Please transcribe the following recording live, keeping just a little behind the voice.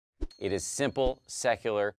It is simple,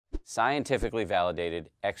 secular, scientifically validated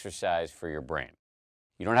exercise for your brain.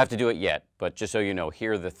 You don't have to do it yet, but just so you know,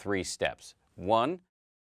 here are the 3 steps. 1,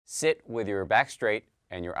 sit with your back straight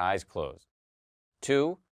and your eyes closed.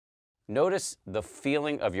 2, notice the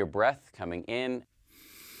feeling of your breath coming in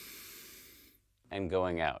and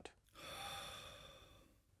going out.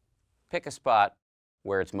 Pick a spot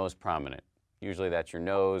where it's most prominent. Usually that's your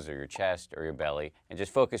nose or your chest or your belly, and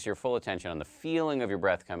just focus your full attention on the feeling of your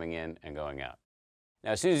breath coming in and going out.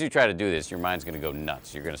 Now, as soon as you try to do this, your mind's going to go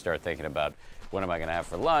nuts. You're going to start thinking about, what am I going to have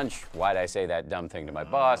for lunch? Why did I say that dumb thing to my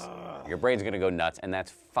boss? Your brain's going to go nuts, and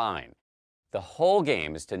that's fine. The whole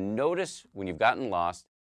game is to notice when you've gotten lost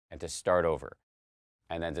and to start over,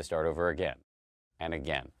 and then to start over again, and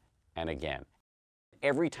again, and again.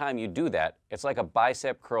 Every time you do that, it's like a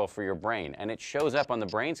bicep curl for your brain, and it shows up on the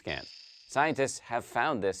brain scan. Scientists have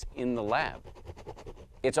found this in the lab.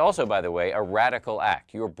 It's also, by the way, a radical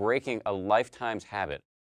act. You're breaking a lifetime's habit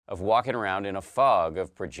of walking around in a fog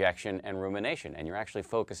of projection and rumination, and you're actually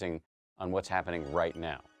focusing on what's happening right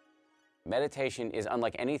now. Meditation is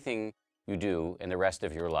unlike anything you do in the rest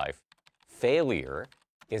of your life. Failure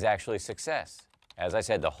is actually success. As I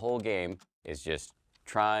said, the whole game is just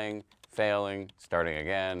trying, failing, starting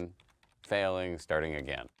again, failing, starting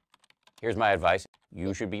again. Here's my advice.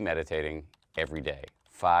 You should be meditating every day,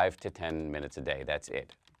 5 to 10 minutes a day. That's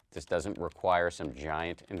it. This doesn't require some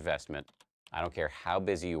giant investment. I don't care how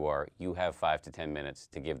busy you are, you have 5 to 10 minutes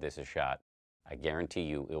to give this a shot. I guarantee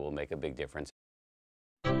you it will make a big difference.